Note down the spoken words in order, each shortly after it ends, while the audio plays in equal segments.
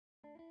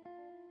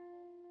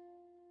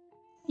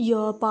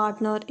Your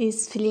partner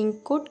is feeling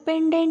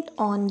codependent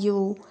on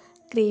you,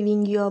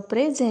 craving your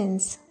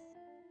presence.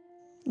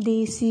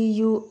 They see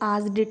you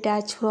as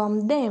detached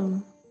from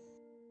them.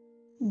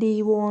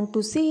 They want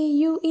to see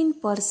you in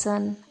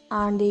person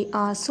and they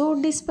are so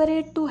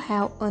desperate to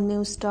have a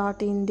new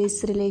start in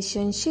this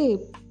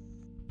relationship.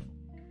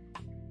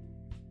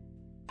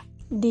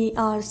 They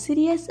are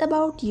serious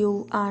about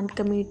you and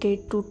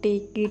committed to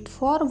take it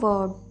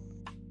forward.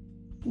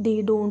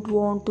 They don't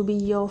want to be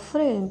your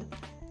friend.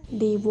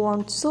 They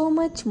want so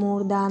much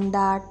more than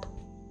that.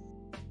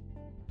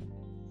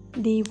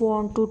 They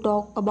want to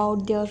talk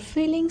about their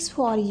feelings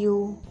for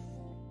you.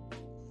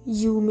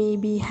 You may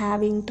be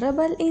having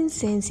trouble in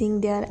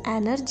sensing their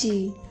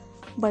energy,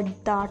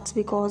 but that's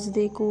because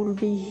they could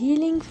be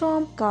healing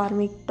from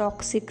karmic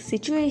toxic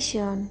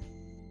situation.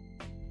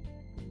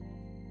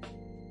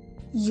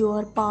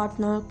 Your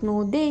partner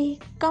know they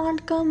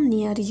can't come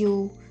near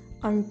you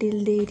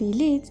until they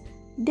release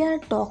their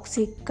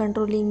toxic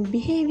controlling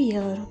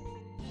behavior.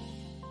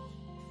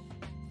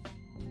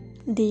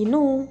 They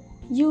know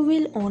you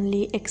will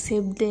only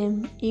accept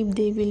them if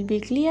they will be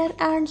clear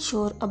and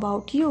sure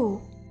about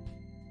you.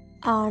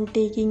 And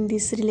taking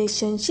this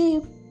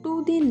relationship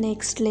to the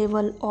next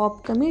level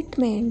of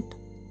commitment.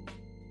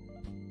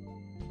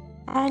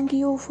 Thank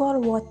you for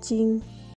watching.